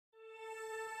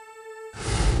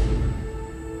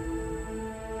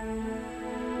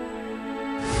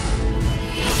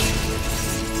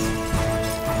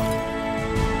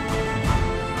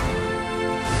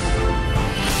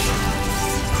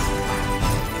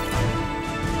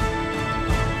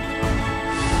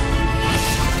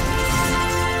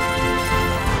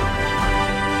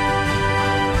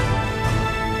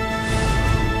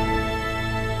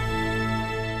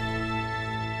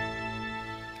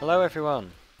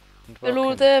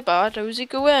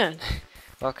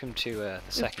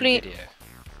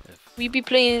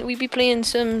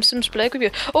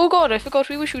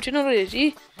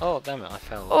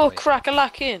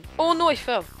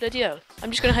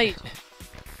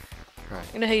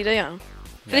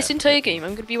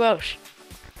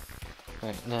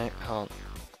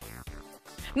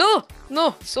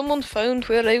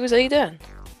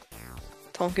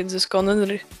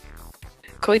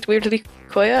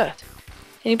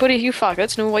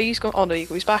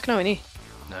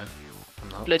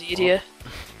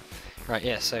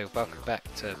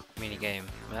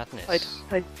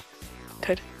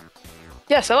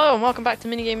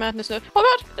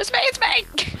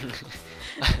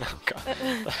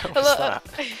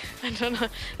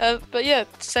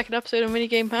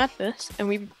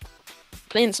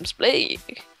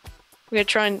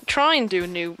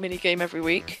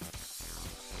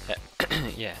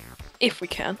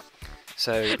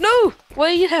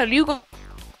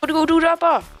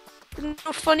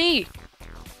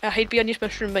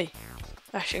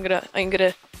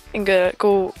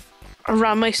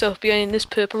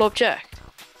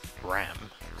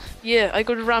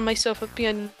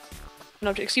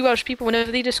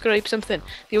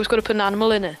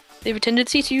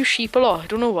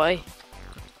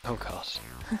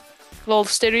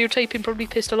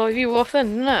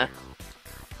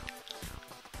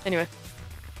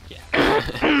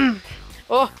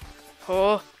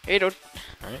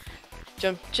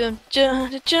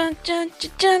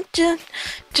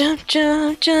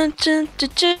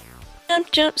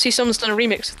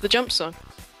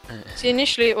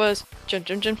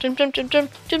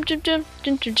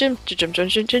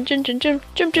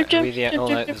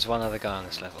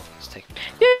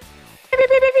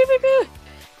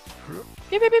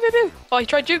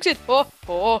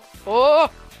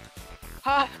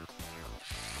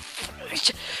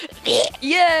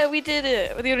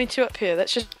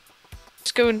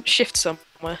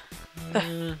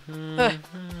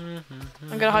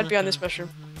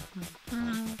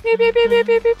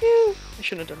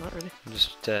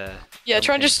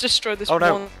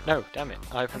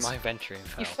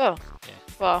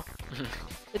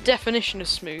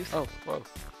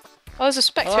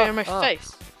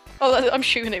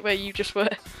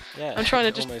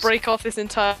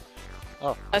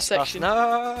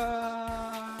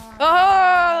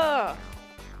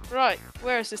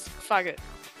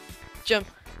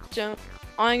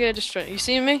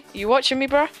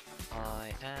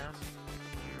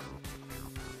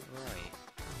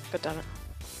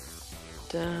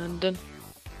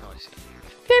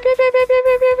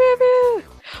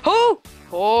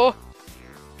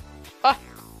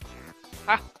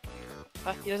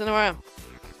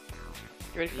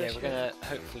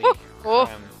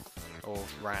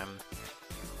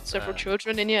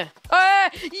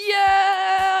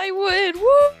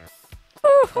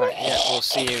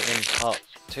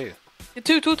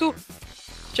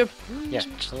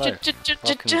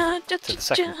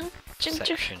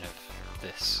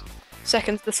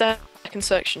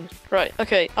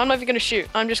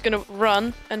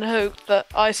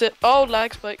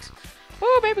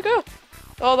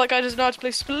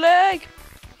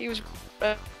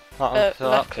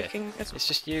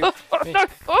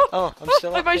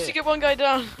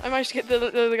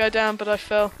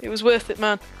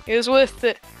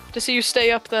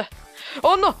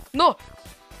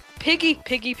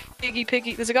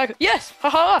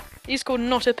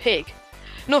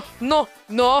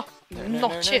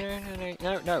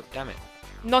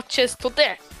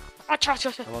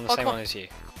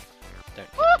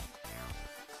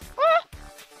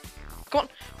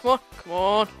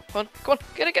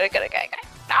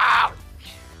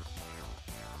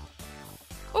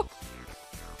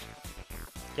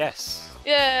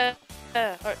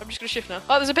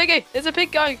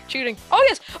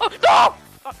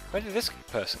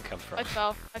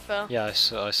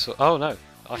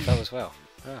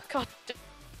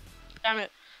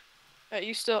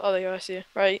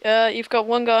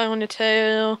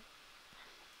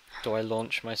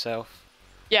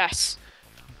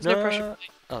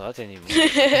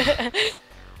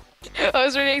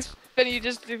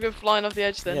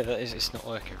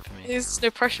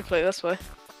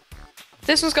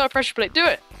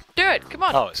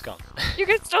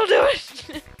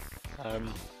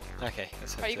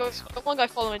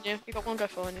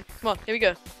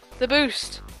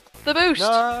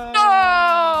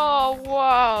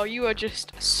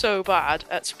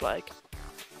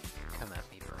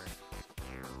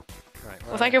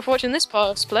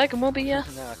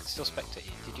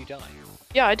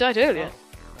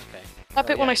That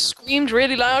bit when I screamed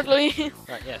really loudly.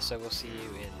 Right, yeah, so we'll see you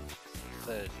in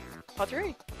third. Part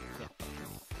 3?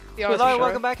 Yeah. Hello,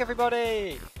 welcome back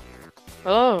everybody!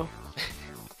 Hello.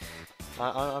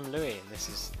 I'm Louis and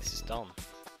this is Dom.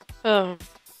 Oh.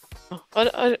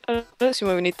 I don't see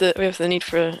why we have the need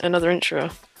for another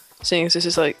intro, seeing as this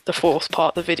is like the 4th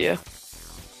part of the video.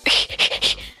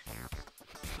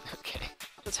 Okay.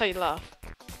 That's how you laugh.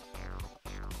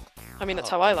 I mean, that's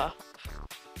how I laugh.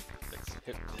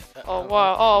 Oh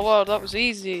wow, oh wow, that was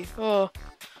easy. Oh.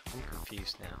 I'm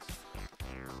confused now.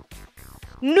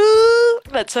 No!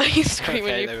 That's how you scream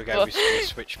when you... there we go, we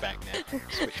switch back now.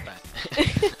 Switch back.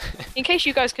 In case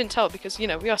you guys couldn't tell, because, you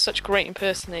know, we are such great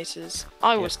impersonators.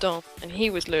 I was Dom, and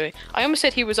he was Louis. I almost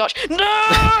said he was Arch.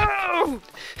 No!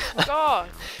 God!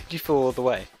 Did you fall all the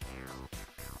way?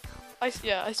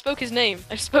 Yeah, I spoke his name.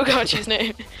 I spoke Archie's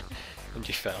name. And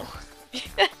you fell.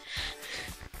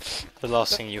 The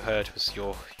last thing you heard was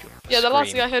your yeah, the scream.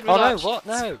 last thing I heard was Archie. What?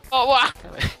 No! Oh, wow!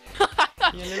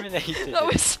 You eliminated That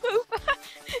was so bad!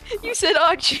 You said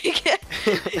Archie again!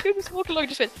 You just walked along and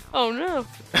just went, oh no!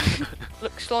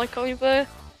 Looks like I've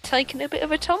taken a bit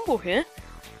of a tumble here.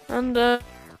 And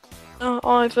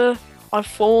I've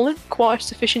fallen quite a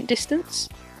sufficient distance.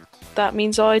 That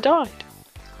means I died.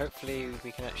 Hopefully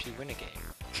we can actually win a game.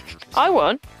 I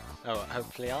won! Oh,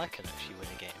 hopefully I can actually win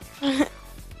a game.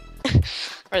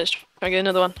 Right, let's try and get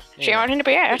another one. Yeah.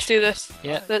 Let's do this.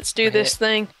 Yeah. Let's do this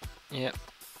thing. Yep.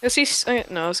 Let's see.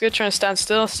 No, I was gonna try and stand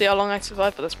still, see how long I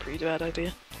survive, but that's a pretty bad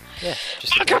idea. Yeah.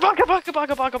 Just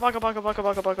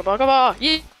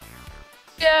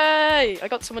Yay! I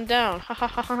got someone down. Ha ha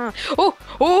ha ha. Oh!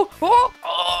 Oh! Oh!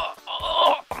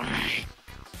 Oh!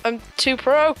 I'm too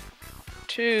pro.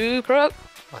 Too pro.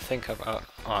 I think I'm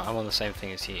on the same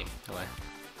thing as you. Hello.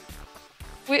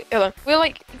 We're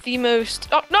like the most.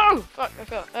 Oh no! Fuck! I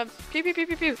fell. Pew pew pew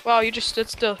pew pew. Wow, you just stood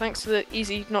still thanks to the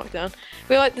easy knockdown.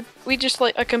 We just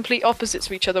like are complete opposites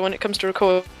of each other when it comes to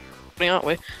recording, aren't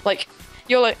we? Like,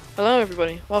 you're like, hello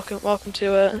everybody, welcome to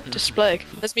Splegg.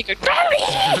 Let's me go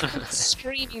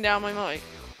screaming down my mic.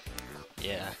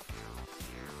 Yeah.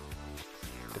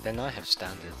 But then I have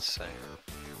standards, so.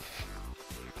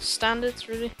 Standards,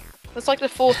 really? That's like the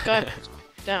 4th guy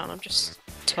down. I'm just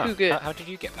too good. How did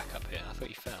you get back up here? I thought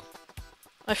you fell.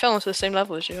 I fell onto the same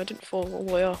level as you. I didn't fall all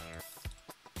the way off.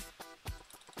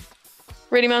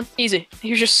 Really, man? Easy.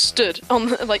 He just stood on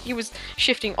the, like he was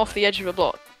shifting off the edge of a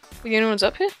block. Are the only ones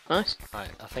up here? Nice. Right,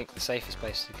 I think the safest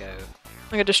place to go.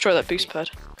 I'm gonna destroy that boost pad.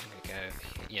 I'm gonna go.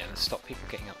 Yeah, let's stop people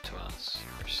getting up to us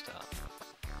for a start.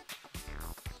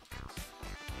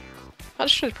 I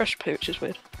destroy the pressure plate, which is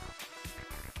weird.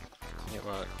 Yeah,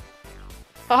 right.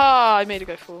 Haha! I made it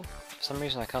go full. For some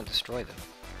reason I can't destroy them.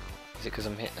 Is it because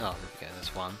I'm hit? Oh, there we go.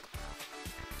 There's one.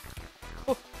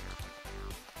 Oh!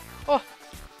 Oh!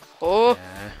 Oh!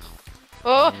 Yeah.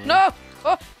 Oh! Yeah. No!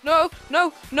 Oh! No!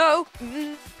 No! No!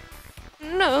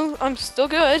 No! I'm still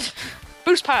good.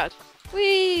 Boost pad!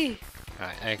 Whee!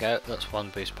 Right, there you go. That's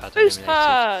one boost pad Boost eliminated.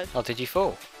 pad! Oh, did you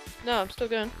fall? No, I'm still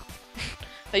going.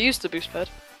 I used the boost pad.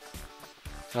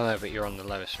 Oh no, but you're on the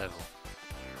lowest level.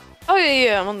 Oh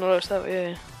yeah, I'm on the lowest level,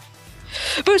 yeah.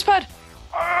 Boost pad!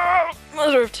 Oh,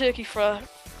 mother of turkey fry.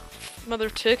 Mother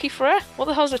of turkey fry? What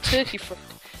the hell's a turkey fry?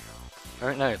 I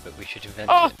don't know, but we should invent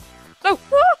it. No!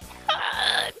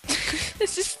 Ah!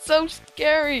 This is so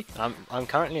scary. I'm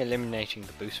currently eliminating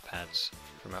the boost pads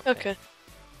from up here. Okay.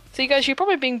 So you guys, you're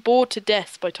probably being bored to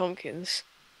death by Tompkins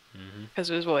because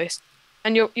of his voice,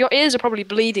 and your ears are probably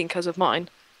bleeding because of mine.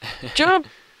 Jump!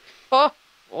 Oh!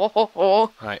 Oh! Oh!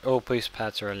 Oh! Right, all boost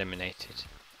pads are eliminated.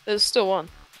 There's still one.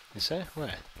 Is there?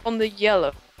 Where? On the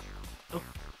yellow. Oh.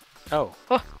 Oh.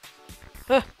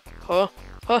 Oh.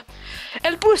 Oh.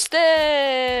 El booste!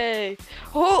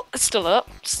 Oh, it's still up.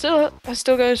 Still up. I'm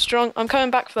still going strong. I'm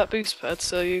coming back for that boost pad,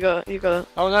 so you got.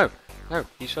 Oh no! No,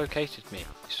 you located me. You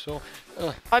saw.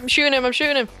 I'm shooting him. I'm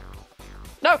shooting him.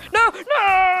 No! No! No!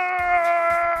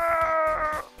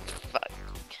 Fuck.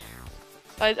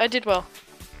 I did well.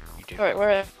 You did. Alright,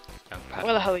 where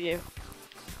the hell are you?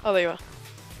 Oh, there you are.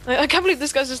 I can't believe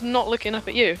this guy's just not looking up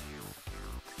at you.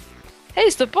 Hey,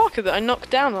 it's the Barker that I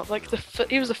knocked down. Like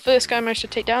he was the first guy I managed to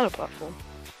take down a platform.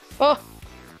 Oh!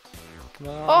 Come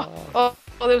on. Oh!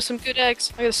 There was some good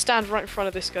eggs. I gotta stand right in front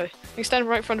of this guy. I can stand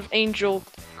right in front of Angel,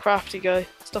 crafty guy.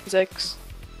 Stop his eggs.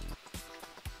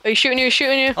 Are you shooting you?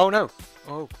 Shooting you? Oh no!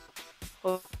 Oh.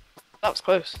 Well, that was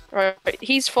close. Right.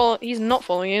 He's not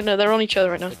following you. No, they're on each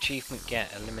other right now. Achievement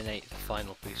get: eliminate the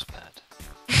final boost pad.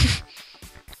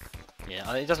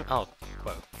 Yeah, it doesn't. Oh,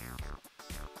 whoa.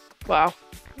 Wow.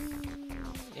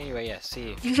 Anyway, yeah,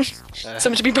 see you.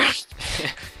 Something to be proud.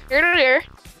 Here.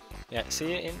 Yeah,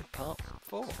 see you in part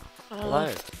 4.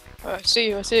 Hello. Oh, I see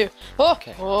you, I see you. Oh!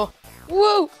 Okay. Oh!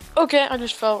 Whoa! Okay, I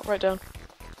just fell right down.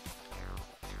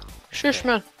 Shush, Okay.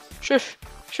 man. Shush.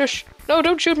 Shush. No,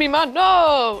 don't shoot me, man.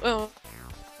 No! Oh.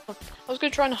 I was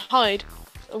gonna try and hide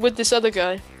with this other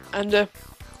guy, and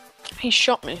he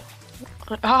shot me.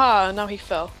 Ah, now he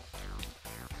fell.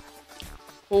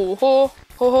 Ho ho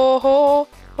ho ho ho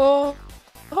ho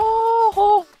ho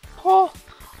ho ho.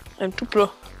 I'm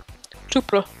Tuplo.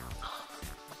 Tuplo.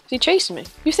 Is he chasing me?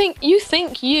 You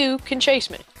think you can chase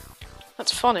me?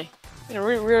 That's funny. You know,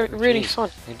 really fun.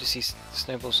 I just see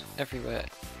snowballs everywhere.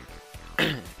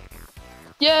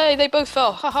 Yay! They both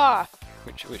fell. Haha.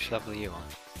 Which level are you on?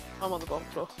 I'm on the bottom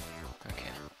floor. Okay.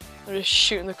 I'm just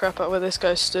shooting the crap out where this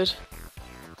guy stood.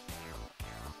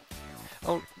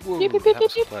 Oh, whoa, Pew, pew, that pew,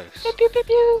 was pew, close. pew, pew, pew,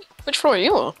 pew. Which floor are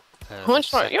you on? Which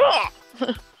floor are you on?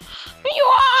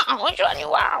 You are! Which one you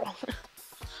are?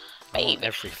 Baby.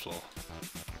 Every floor.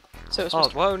 So it's Oh,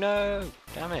 whoa, no!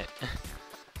 Damn it.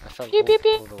 I fell pew, pew,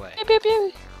 pew, all the way. pew, pew,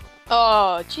 pew.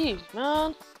 Oh, jeez,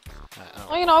 man.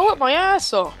 Oh, you know, I worked my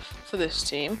ass off for this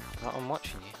team. I'm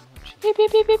watching you. I'm watching you. Pew,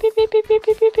 pew, pew, pew, pew, pew, pew,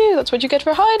 pew, pew, pew. That's what you get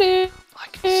for hiding. I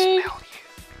can smell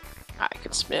you. I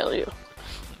can smell you.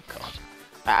 Oh, God.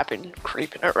 I've been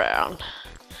creeping around.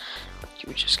 But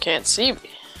you just can't see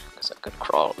me. Because I could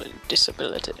crawl in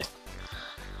disability.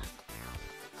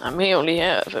 I may only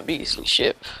have a measly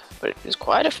ship, but it is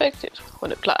quite effective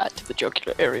when applied to the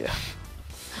jugular area.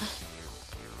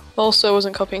 Also,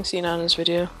 wasn't copying C9's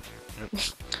video. Nope.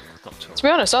 Not at all. To be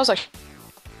honest, I was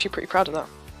actually pretty proud of that.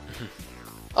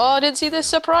 Oh, I didn't see this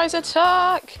surprise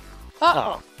attack!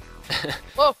 Oh.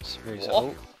 Whoa! Smooth.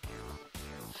 Whoa.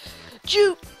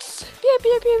 Jukes! Pew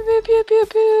pew pew pew pew pew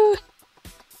pew!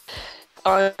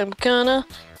 I'm gonna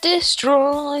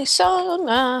destroy some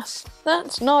ass.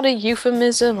 That's not a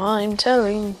euphemism, I'm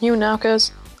telling you now,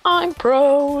 cause I'm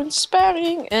pro in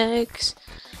sparing eggs.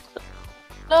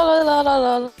 La la la la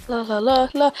la la la la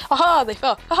la. Aha! They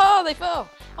fell! Aha! They fell!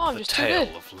 Oh, I'm just too good.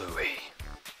 The Tale of Louis.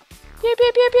 Pew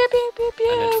pew pew pew pew pew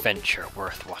pew. An adventure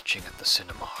worth watching at the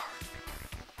cinema.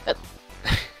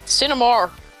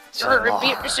 Cinnamar! Cinnamar.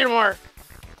 Cinnamar!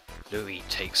 Louis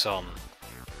takes on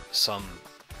some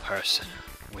person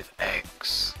with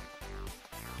eggs.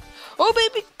 Oh,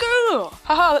 baby girl!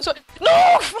 Haha, that's what.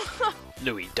 No!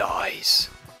 Louis dies.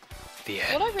 The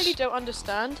end. What I really don't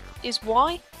understand is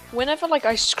why, whenever like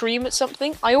I scream at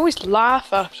something, I always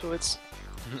laugh afterwards.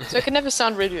 So I can never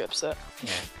sound really upset.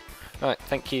 Yeah. Right,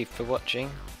 thank you for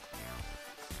watching.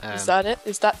 Is that it?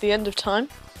 Is that the end of time?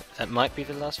 That might be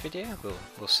the last video.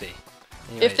 We'll see.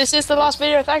 If Anyways, this is the last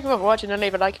video, thank you for watching and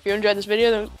leave a like if you enjoyed this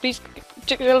video. Then please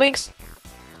check the links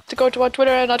to go to our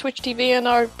Twitter and our Twitch TV and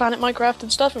our Planet Minecraft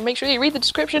and stuff. And make sure you read the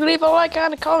description, leave a like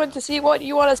and a comment to see what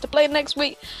you want us to play next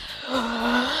week.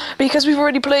 Because we've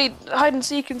already played hide and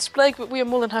seek and Splegg, but we are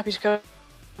more than happy to go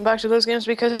back to those games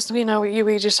because we know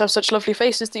we just have such lovely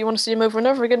faces that you want to see them over and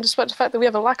over again, despite the fact that we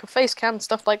have a lack of face cam and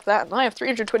stuff like that. And I have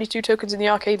 322 tokens in the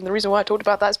arcade, and the reason why I talked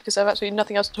about that is because I have absolutely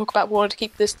nothing else to talk about. We wanted to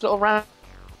keep this little round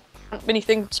mini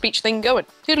thing, speech thing going.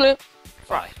 Toodaloo.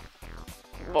 Bye.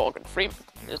 Morgan Freeman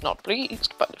is not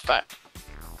pleased by the fact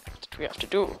that we have to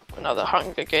do another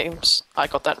Hunger Games. I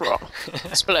got that wrong.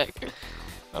 Splegg.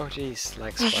 Oh jeez,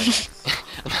 like Spike.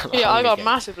 Yeah, I got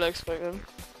massive legs for them.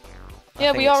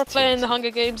 Yeah, we are playing the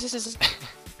Hunger Games. This is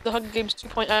the Hunger Games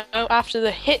 2.0 after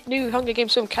the hit new Hunger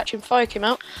Games film Catching Fire came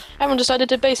out. Everyone decided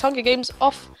to base Hunger Games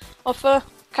off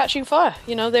Catching Fire.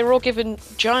 You know, they were all given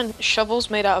giant shovels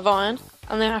made out of iron,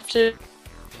 and they have to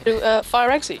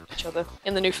fire eggs at each other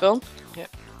in the new film. Yeah.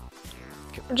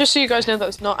 Just so you guys know,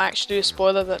 that's not actually a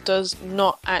spoiler. That does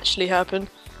not actually happen.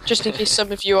 Just in case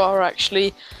some of you are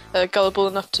actually gullible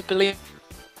enough to believe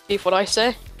what I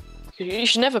say. You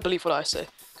should never believe what I say.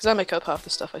 Because I make up half the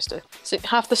stuff I say. So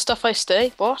half the stuff I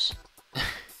say? What?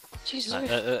 Jesus.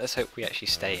 Let's hope we actually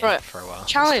stay in Right. for a while.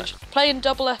 Challenge. Play in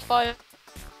double F5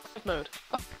 mode.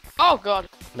 Oh god.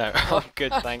 No, oh,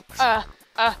 good, thanks. Ho,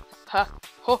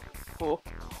 ho,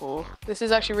 ho. This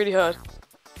is actually really hard.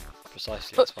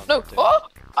 Precisely, But, that's what no. I'm doing. Oh!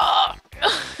 Ah!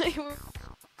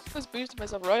 I was boosting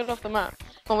myself right off the map.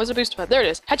 Come on, where's the booster pad? There it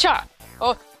is. Headshot!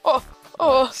 Oh, oh,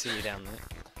 oh. I see you down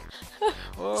there.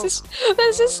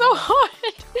 This is so hard.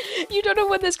 You don't know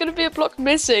when there's going to be a block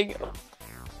missing,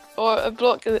 or a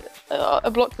block there.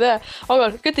 Oh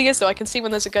god. Good thing is though, I can see when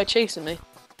there's a guy chasing me.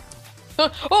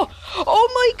 Oh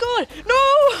my god!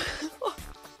 No!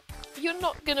 You're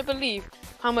not gonna believe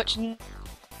how much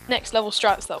next level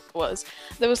strats that was.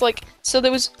 There was like,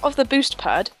 there was of the boost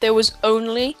pad. There was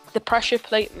only the pressure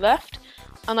plate left,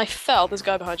 and I fell. There's a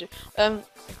guy behind you. And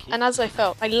as I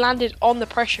fell, I landed on the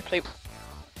pressure plate,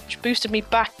 which boosted me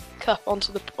back up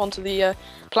onto the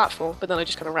platform, but then I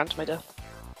just kind of ran to my death.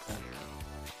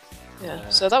 Yeah,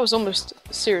 so that was almost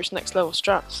serious next level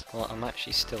strats. Well, I'm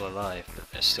actually still alive, but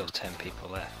there's still 10 people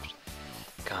left.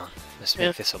 Go on, let's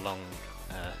make this a long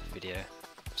video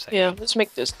section. Yeah, let's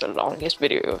make this the longest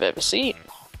video I've ever seen.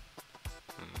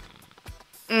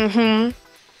 Mm-hmm.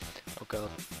 Oh god.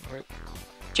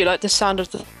 Do you like the sound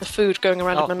of the food going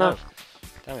around in my mouth?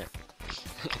 Damn it.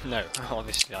 No,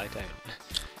 obviously I don't.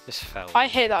 This fell. I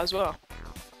hate that as well.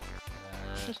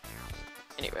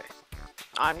 Anyway,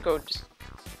 I'm going to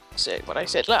say what I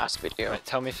said last video. Right,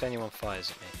 tell me if anyone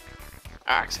fires at me.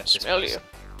 I can smell you.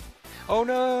 Oh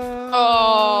no!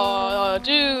 Oh,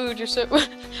 dude, you're so...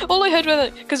 All I heard was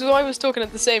that, because I was talking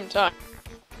at the same time,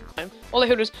 all I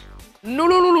heard was, no,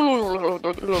 no, no, no,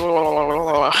 no, no,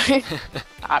 no.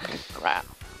 I'm crap.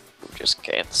 You just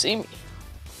can't see me,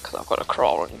 because I've got a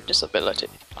crawling disability.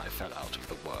 I fell out of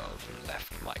the world and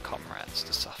left my comrades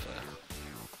to suffer.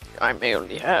 I may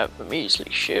only have a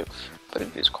measly shiv, but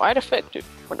it is quite effective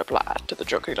when applied to the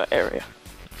jugular area.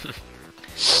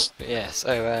 But yeah,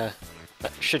 so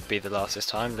that should be the last this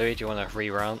time. Louis, do you want to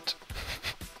re-rant?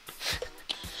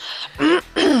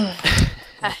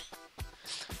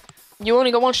 You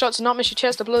only got one shot to not miss your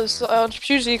chest of blood.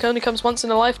 Usually it only comes once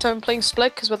in a lifetime playing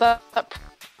Splegg, because with that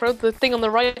the thing on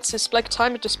the right says Splegg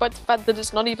timer, despite the fact that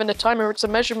it's not even a timer, it's a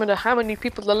measurement of how many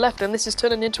people are left, and this is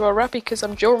turning into a rap because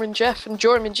I'm Jorman Jeff, and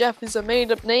Jorman Jeff is a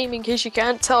made-up name in case you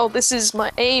can't tell. This is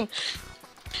my aim,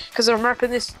 because I'm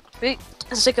rapping this beat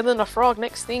sicker than a frog.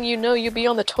 Next thing you know, you'll be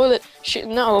on the toilet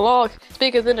shitting out a log. It's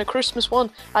bigger than a Christmas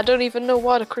one. I don't even know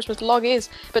what a Christmas log is,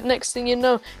 but next thing you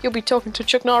know, you'll be talking to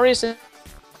Chuck Norris and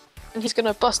he's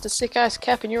gonna bust a sick-ass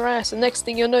cap in your ass, and next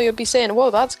thing you'll know, you'll be saying, whoa,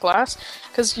 that's class,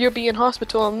 because you'll be in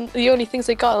hospital, and the only things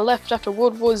they got left after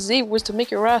World War Z was to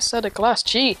make your ass out of glass.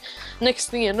 Gee, next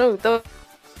thing you know, there'll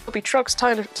be trucks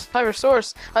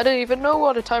Tyrannosaurus. I don't even know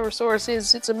what a Tyrannosaurus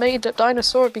is. It's a made-up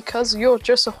dinosaur because you're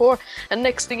just a whore, and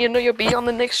next thing you know, you'll be on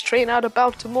the next train out of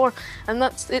Baltimore, and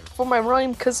that's it for my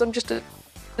rhyme, because I'm just a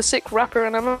sick rapper,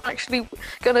 and I'm actually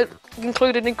gonna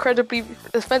include an incredibly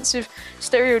offensive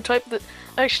stereotype that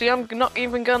actually I'm not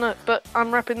even gonna, but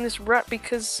I'm rapping this rap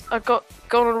because I got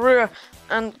gonorrhea,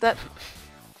 and that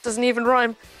doesn't even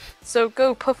rhyme. So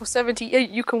go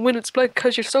Puffle78, you can win at Splegg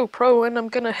because you're so pro, and I'm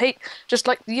gonna hate just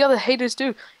like the other haters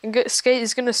do, and skate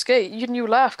is gonna skate. You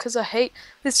laugh because I hate.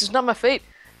 This is not my fate,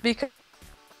 because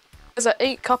I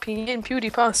ain't copying in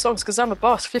PewDiePie songs because I'm a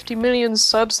boss. 50 million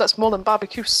subs, that's more than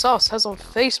barbecue sauce has on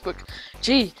Facebook.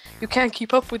 Gee, you can't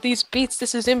keep up with these beats.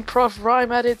 This is improv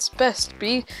rhyme at its best,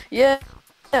 B. Yeah,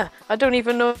 I don't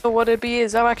even know what a B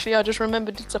is. I just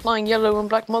remembered it's a flying yellow and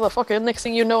black motherfucker. Next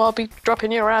thing you know, I'll be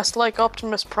dropping your ass like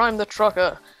Optimus Prime the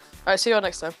trucker. Alright, see you all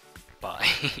next time. Bye.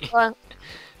 Bye.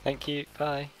 Thank you,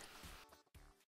 bye.